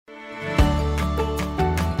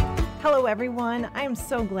Hello, everyone. I am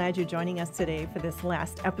so glad you're joining us today for this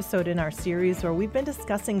last episode in our series where we've been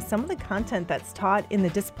discussing some of the content that's taught in the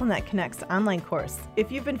Discipline That Connects online course.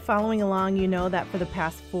 If you've been following along, you know that for the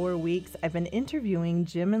past 4 weeks, I've been interviewing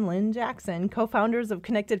Jim and Lynn Jackson, co-founders of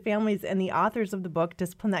Connected Families and the authors of the book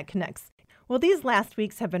Discipline That Connects. Well, these last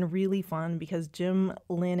weeks have been really fun because Jim,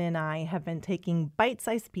 Lynn, and I have been taking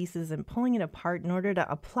bite-sized pieces and pulling it apart in order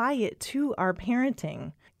to apply it to our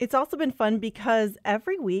parenting. It's also been fun because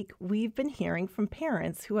every week we've been hearing from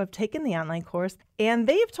parents who have taken the online course, and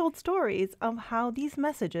they've told stories of how these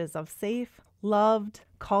messages of safe, loved,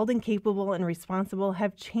 called and capable and responsible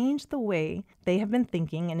have changed the way they have been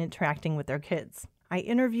thinking and interacting with their kids. I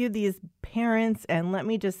interviewed these parents, and let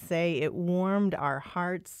me just say it warmed our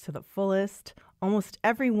hearts to the fullest. Almost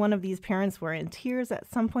every one of these parents were in tears at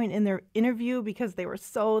some point in their interview because they were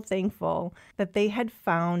so thankful that they had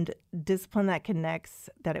found Discipline That Connects,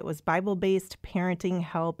 that it was Bible-based parenting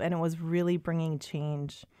help, and it was really bringing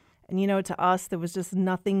change. And you know, to us, there was just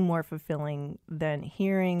nothing more fulfilling than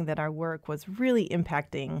hearing that our work was really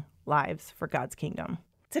impacting lives for God's kingdom.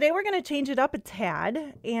 Today, we're going to change it up a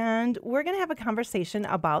tad, and we're going to have a conversation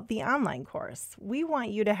about the online course. We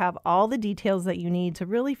want you to have all the details that you need to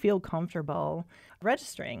really feel comfortable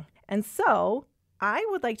registering. And so I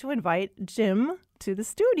would like to invite Jim to the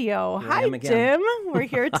studio. Hi, Jim. We're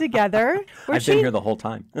here together. I've been here the whole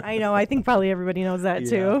time. I know. I think probably everybody knows that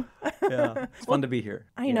too. Yeah. It's fun to be here.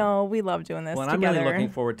 I know. We love doing this together. I'm really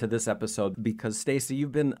looking forward to this episode because, Stacy,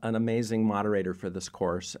 you've been an amazing moderator for this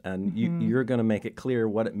course, and you're going to make it clear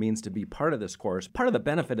what it means to be part of this course. Part of the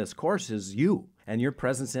benefit of this course is you and your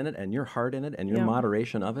presence in it and your heart in it and your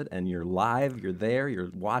moderation of it, and you're live, you're there,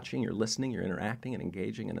 you're watching, you're listening, you're interacting and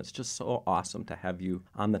engaging, and it's just so awesome to have you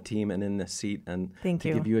on the team and in this seat and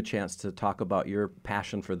give you a chance to talk about your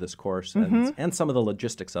passion for this course and some of the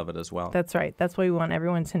logistics of it as well. That's right. That's what we want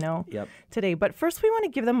everyone to know today. But first, we want to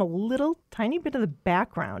give them a little tiny bit of the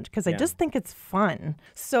background because I just think it's fun.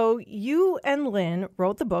 So you and Lynn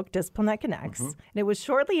wrote the book, Discipline That Connects, and it was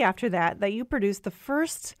shortly after that that you produced the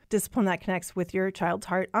first Discipline That Connects with Your Child's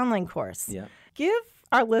Heart online course. Yeah. Give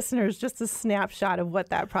our listeners just a snapshot of what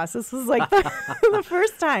that process was like the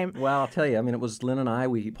first time. Well, I'll tell you, I mean, it was Lynn and I,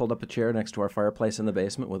 we pulled up a chair next to our fireplace in the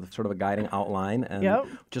basement with sort of a guiding outline and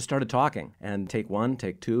just started talking. And take 1,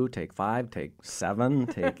 take 2, take 5, take 7,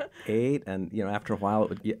 take 8. And, you know, after a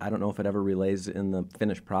while, I don't know if it ever relays in the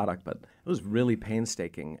finished product, but it was really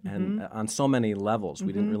painstaking and on so many levels.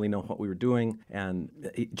 We didn't really know what we were doing. And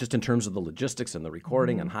just in terms of the logistics and the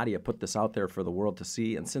recording and how do you put this out there for the world to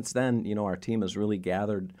see. And since then, you know, our team has really gathered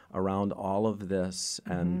around all of this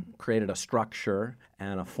and created a structure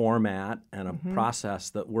and a format and a process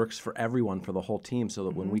that works for everyone, for the whole team, so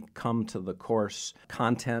that when we come to the course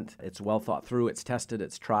content, it's well thought through, it's tested,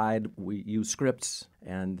 it's tried. We use scripts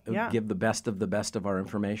and give the best of our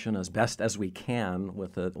information as best as we can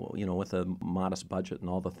with a modest budget and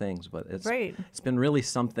all the things. But it's been really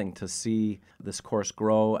something to see this course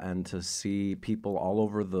grow and to see people all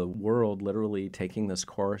over the world literally taking this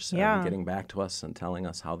course and getting back to us and telling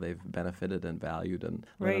us how they've benefited and valued. And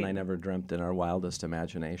Lynn and I never dreamt in our wildest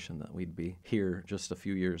imagination that we'd be here just a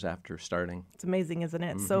few years after starting. It's amazing, isn't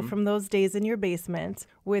it? So from those days in your basement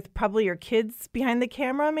with probably your kids behind the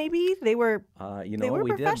camera, maybe they were they were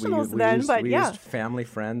professionals then, but we used family,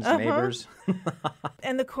 friends, neighbors.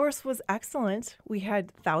 And the course was excellent. We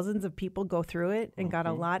had thousands of people go through it and got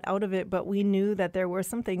a lot out of it, but we knew that there were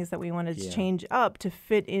some things that we wanted to change up to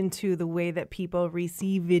fit into the way that people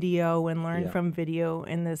receive video and learn from video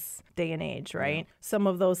in this day and age, right? Some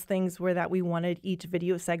of those things were that we wanted each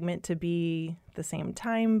video segment to be the same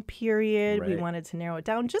time period. We wanted to narrow it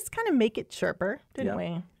down, just kind of make it sharper, didn't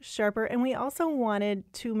we? Sharper. And we also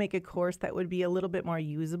wanted to make a course that would be a little bit more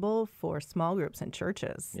usable for small groups and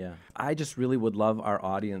churches. Yeah. I just really would love our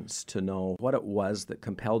audience to know what it was that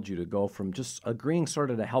compelled you to go from just agreeing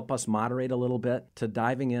sort of to help us moderate a little bit to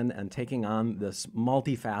diving in and taking on this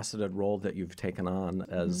multifaceted role that you've taken on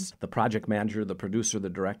as the project manager, the producer, the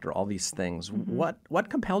director, all these things. What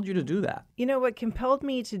compelled you to do that? You know, what compelled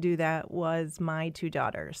me to do that was my 2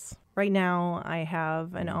 daughters. Right now, I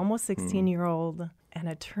have an almost 16-year-old and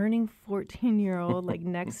a turning 14-year-old like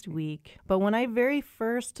next week. But when I very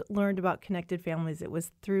first learned about Connected Families, it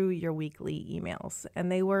was through your weekly emails. And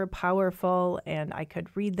they were powerful, and I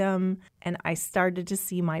could read them. And I started to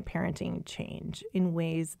see my parenting change in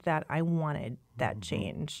ways that I wanted that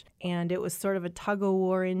change. And it was sort of a tug of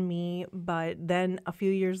war in me. But then a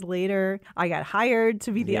few years later, I got hired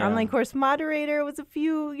to be the online course moderator. It was a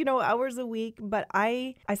few, hours a week. But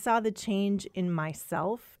I saw the change in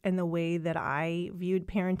myself and the way that I viewed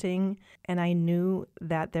parenting. And I knew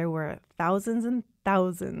that there were thousands and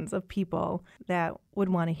thousands of people that would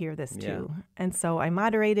want to hear this too. And so I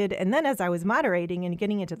moderated. And then as I was moderating and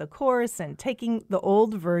getting into the course and taking the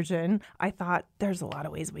old version, I thought there's a lot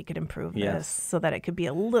of ways we could improve this so that it could be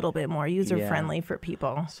a little bit more user-friendly for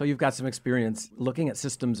people. So you've got some experience looking at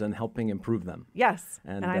systems and helping improve them. Yes,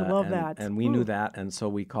 and I love that. And we knew that, and so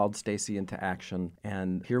we called Stacy into action,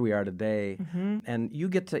 and here we are today. And you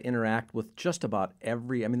get to interact with just about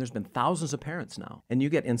there's been thousands of parents now, and you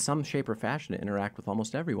get in some shape or fashion to interact with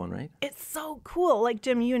almost everyone, right? It's so cool. Like,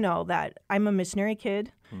 Jim, you know that I'm a missionary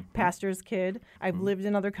kid, pastor's kid. I've lived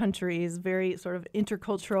in other countries, very sort of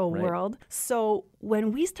intercultural world. So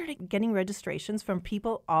when we started getting registrations from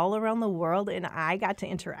people all around the world and I got to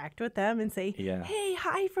interact with them and say, hey,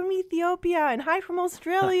 hi from Ethiopia and hi from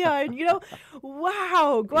Australia and,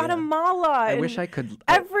 wow, Guatemala. I wish I could.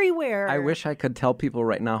 Everywhere. I wish I could tell people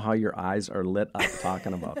right now how your eyes are lit up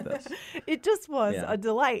talking about this. It just was a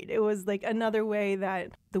delight. It was like another way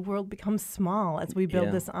that the world becomes small as we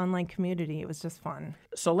build this online community. It was just fun.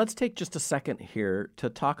 So let's take just a second here to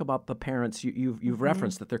talk about the parents. You've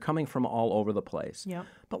referenced that they're coming from all over the place. Yep.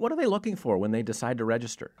 But what are they looking for when they decide to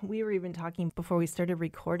register? We were even talking before we started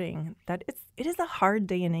recording that it is a hard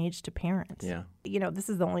day and age to parent. Yeah. This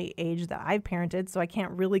is the only age that I've parented, so I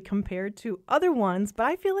can't really compare to other ones, but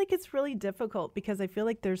I feel like it's really difficult because I feel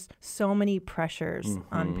like there's so many pressures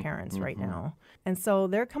on parents right now. And so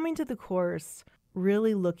they're coming to the course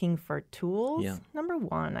really looking for tools. Number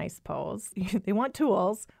one, I suppose. They want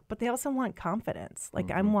tools, but they also want confidence.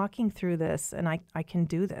 Like, I'm walking through this and I can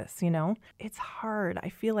do this, It's hard. I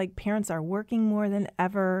feel like parents are working more than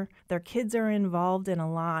ever. Their kids are involved in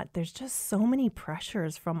a lot. There's just so many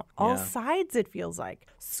pressures from all sides, it feels like.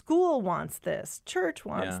 School wants this. Church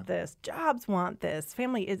wants this. Jobs want this.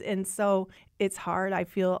 Family is. And so it's hard. I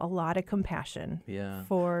feel a lot of compassion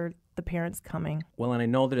for the parents coming. Well, and I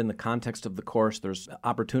know that in the context of the course, there's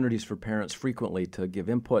opportunities for parents frequently to give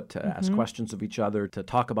input, to ask questions of each other, to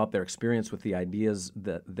talk about their experience with the ideas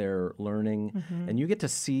that they're learning. And you get to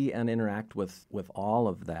see and interact with all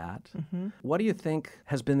of that. What do you think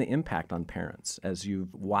has been the impact on parents as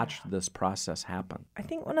you've watched this process happen? I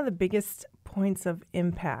think one of the biggest points of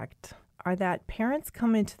impact are that parents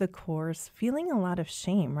come into the course feeling a lot of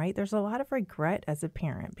shame, right? There's a lot of regret as a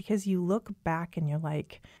parent because you look back and you're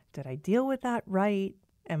like, did I deal with that right?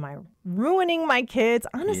 Am I ruining my kids?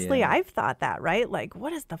 Honestly, I've thought that, right? Like,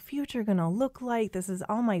 what is the future going to look like? This is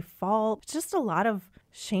all my fault. Just a lot of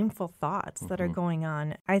shameful thoughts that are going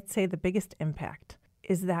on. I'd say the biggest impact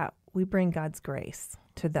is that we bring God's grace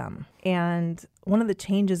to them. And one of the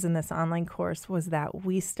changes in this online course was that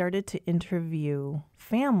we started to interview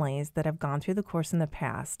families that have gone through the course in the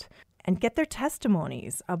past and get their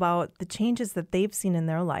testimonies about the changes that they've seen in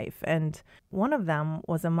their life. And one of them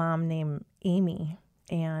was a mom named Amy,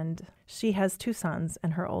 and she has 2 sons,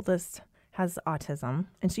 and her oldest has autism.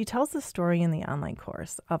 And she tells the story in the online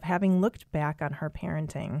course of having looked back on her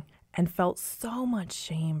parenting and felt so much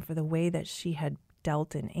shame for the way that she had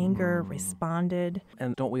dealt in anger, responded.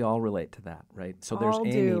 And don't we all relate to that, right? So there's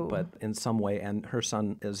Amy, but in some way, and her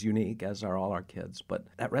son is unique, as are all our kids, but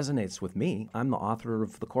that resonates with me. I'm the author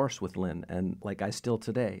of the course with Lynn, and like I still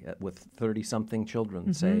today, with 30-something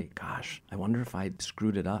children, say, gosh, I wonder if I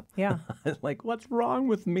screwed it up. Yeah. Like, what's wrong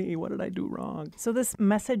with me? What did I do wrong? So this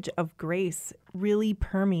message of grace really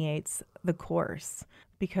permeates the course.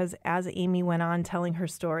 Because as Amy went on telling her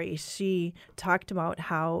story, she talked about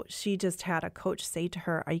how she just had a coach say to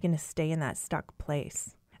her, are you going to stay in that stuck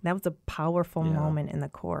place? That was a powerful moment in the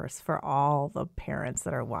course for all the parents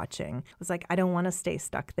that are watching. It was like, I don't want to stay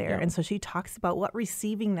stuck there. And so she talks about what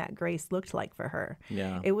receiving that grace looked like for her.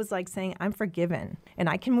 It was like saying, I'm forgiven and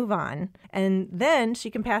I can move on. And then she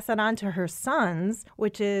can pass that on to her sons,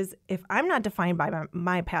 which is, if I'm not defined by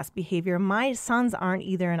my past behavior, my sons aren't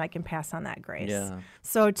either, and I can pass on that grace.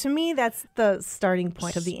 So to me, that's the starting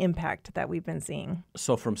point of the impact that we've been seeing.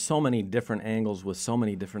 So from so many different angles with so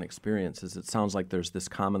many different experiences, it sounds like there's this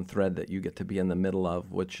common thread that you get to be in the middle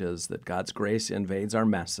of, which is that God's grace invades our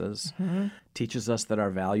messes, teaches us that our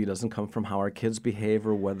value doesn't come from how our kids behave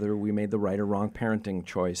or whether we made the right or wrong parenting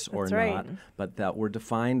choice or not, but that we're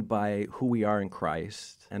defined by who we are in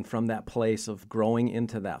Christ. And from that place of growing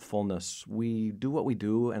into that fullness, we do what we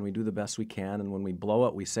do and we do the best we can. And when we blow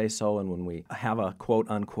it, we say so. And when we have a quote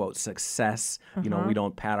unquote success, we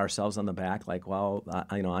don't pat ourselves on the back like, well,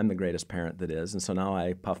 I'm the greatest parent that is. And so now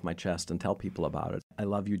I puff my chest and tell people about it. I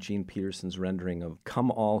love Eugene Peterson's rendering of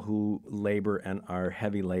come all who labor and are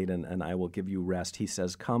heavy laden, and I will give you rest. He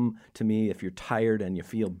says, come to me if you're tired and you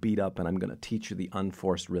feel beat up, and I'm going to teach you the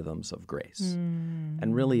unforced rhythms of grace.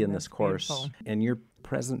 And really in this course, beautiful. And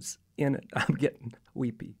presence in it. I'm getting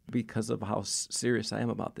weepy because of how serious I am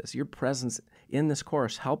about this. Your presence in this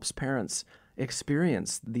course helps parents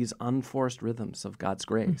experience these unforced rhythms of God's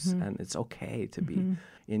grace. And it's okay to be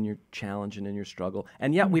in your challenge and in your struggle.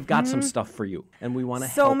 And yet we've got some stuff for you, and we want to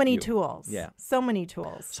help you. So many tools. Yeah. So many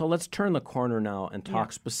tools. So let's turn the corner now and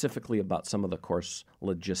talk specifically about some of the course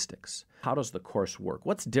logistics. How does the course work?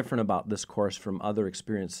 What's different about this course from other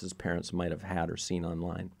experiences parents might have had or seen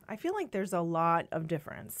online? I feel like there's a lot of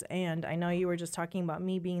difference. And I know you were just talking about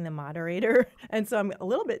me being the moderator. And so I'm a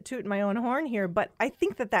little bit tooting my own horn here. But I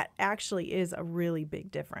think that actually is a really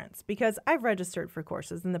big difference because I've registered for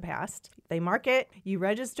courses in the past. They mark it, you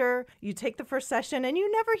register, you take the first session, and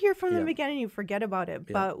you never hear from them again and you forget about it.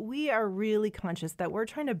 But we are really conscious that we're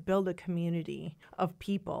trying to build a community of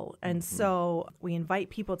people. And so we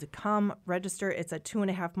invite people to come register. It's a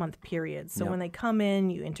 2.5 month period. So when they come in,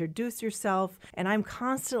 you introduce yourself, and I'm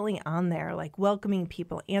constantly on there, like welcoming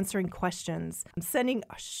people, answering questions. I'm sending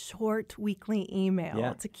a short weekly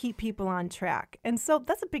email to keep people on track. And so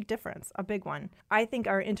that's a big difference, a big one. I think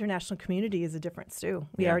our international community is a difference too.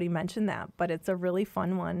 We already mentioned that, but it's a really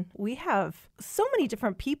fun one. We have so many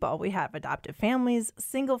different people. We have adoptive families,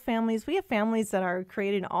 single families. We have families that are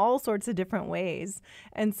created in all sorts of different ways.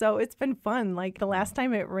 And so it's been fun. Like the last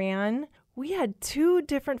time it ran, we had 2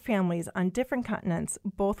 different families on different continents,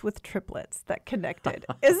 both with triplets that connected.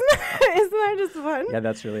 Isn't that just fun? Yeah,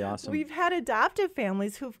 that's really awesome. We've had adoptive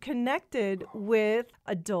families who've connected with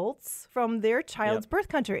adults from their child's birth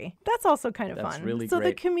country. That's also kind of fun. That's really so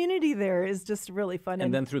great. The community there is just really fun.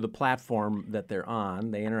 And then through the platform that they're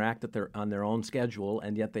on, they interact on their own schedule,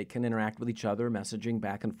 and yet they can interact with each other, messaging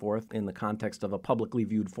back and forth in the context of a publicly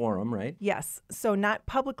viewed forum, right? Yes. So not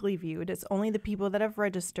publicly viewed. It's only the people that have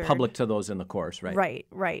registered. Public to those in the course, right?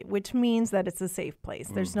 Right. Which means that it's a safe place.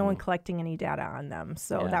 There's no one collecting any data on them.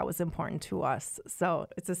 So that was important to us. So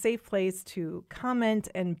it's a safe place to comment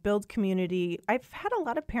and build community. I've had a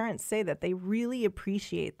lot of parents say that they really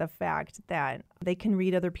appreciate the fact that they can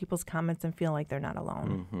read other people's comments and feel like they're not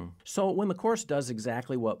alone. So when the course does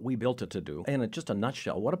exactly what we built it to do, in just a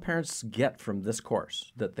nutshell, what do parents get from this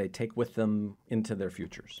course that they take with them into their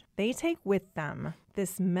futures? They take with them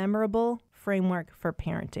this memorable framework for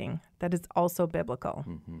parenting that is also biblical.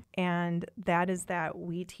 And that is that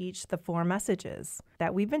we teach the 4 messages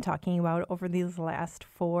that we've been talking about over these last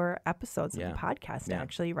 4 episodes of the podcast,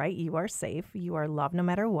 actually, right? You are safe, you are loved no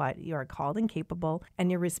matter what, you are called and capable, and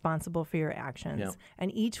you're responsible for your actions.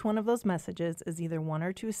 And each one of those messages is either 1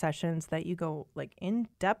 or 2 sessions that you go like in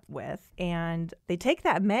depth with, and they take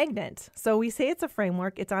that magnet. So we say it's a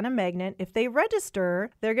framework, it's on a magnet. If they register,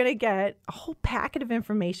 they're going to get a whole packet of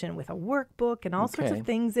information with a workbook and all sorts of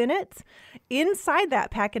things in it. Inside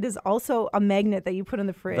that packet is also a magnet that you put in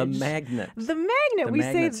the fridge. The magnet. The magnet. The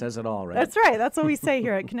magnet says it all, right? That's right. That's what we say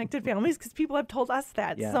here at Connected Families because people have told us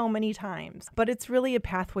that so many times. But it's really a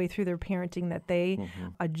pathway through their parenting that they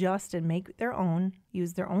adjust and make their own,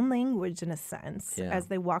 use their own language in a sense as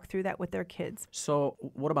they walk through that with their kids. So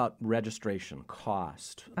what about registration,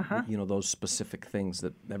 cost, those specific things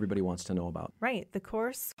that everybody wants to know about? Right. The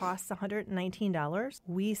course costs $119.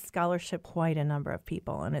 We scholarship quite a number of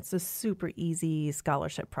people, and it's a super easy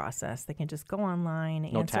scholarship process. They can just go online,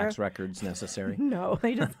 No tax records necessary? No,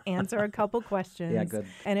 they just answer a couple questions. Yeah, good.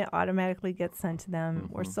 And it automatically gets sent to them.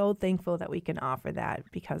 We're so thankful that we can offer that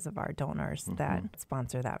because of our donors that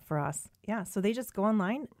sponsor that for us. Yeah, so they just go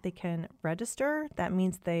online. They can register. That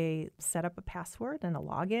means they set up a password and a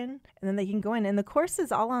login, and then they can go in. And the course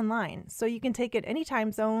is all online, so you can take it any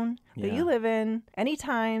time zone that you live in, any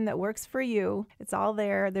time that works for you. It's all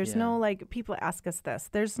there. There's no, like, people ask us this.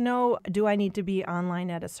 There's no, do I need to be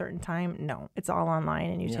online at a certain time? No, it's all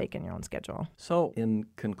online, and you take in your own schedule. So in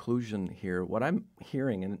conclusion here, what I'm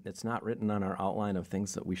hearing, and it's not written on our outline of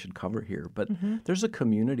things that we should cover here, but there's a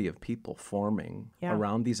community of people forming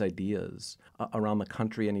around these ideas around the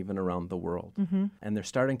country and even around the world. And they're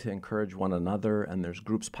starting to encourage one another, and there's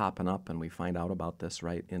groups popping up, and we find out about this,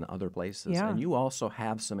 right, in other places. And you also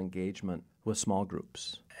have some engagement with small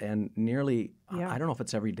groups. And nearly, I don't know if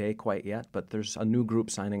it's every day quite yet, but there's a new group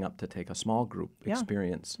signing up to take a small group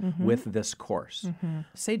experience with this course.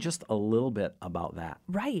 Say just a little bit about that.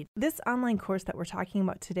 Right. This online course that we're talking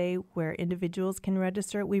about today, where individuals can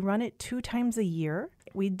register, we run it 2 times a year.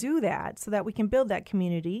 We do that so that we can build that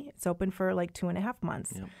community. It's open for like 2.5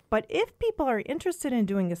 months. But if people are interested in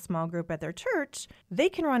doing a small group at their church, they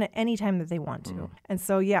can run it anytime that they want to. And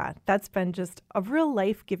so, that's been just a real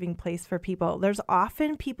life-giving place for people. There's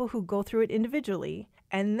often people who go through it individually,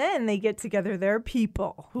 And then they get together their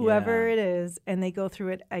people, whoever it is, and they go through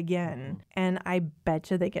it again. And I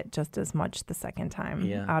bet you they get just as much the second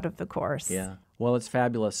time out of the course. Yeah. Well, it's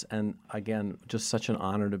fabulous. And again, just such an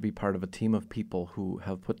honor to be part of a team of people who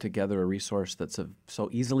have put together a resource that's so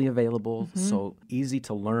easily available, so easy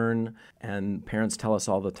to learn. And parents tell us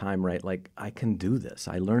all the time, right, like, I can do this.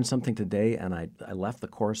 I learned something today, and I left the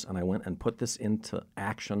course, and I went and put this into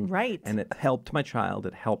action. Right. And it helped my child.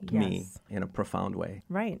 It helped me in a profound way.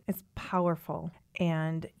 Right. It's powerful.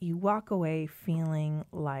 And you walk away feeling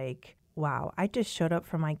like, wow, I just showed up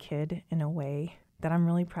for my kid in a way that I'm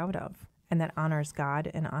really proud of, and that honors God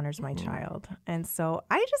and honors my child. And so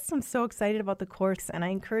I just am so excited about the course, and I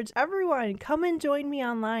encourage everyone, come and join me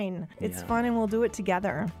online. It's fun, and we'll do it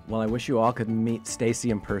together. Well, I wish you all could meet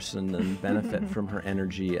Stacy in person and benefit from her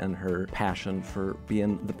energy and her passion for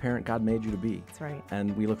being the parent God made you to be. That's right.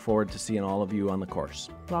 And we look forward to seeing all of you on the course.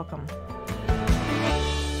 Welcome.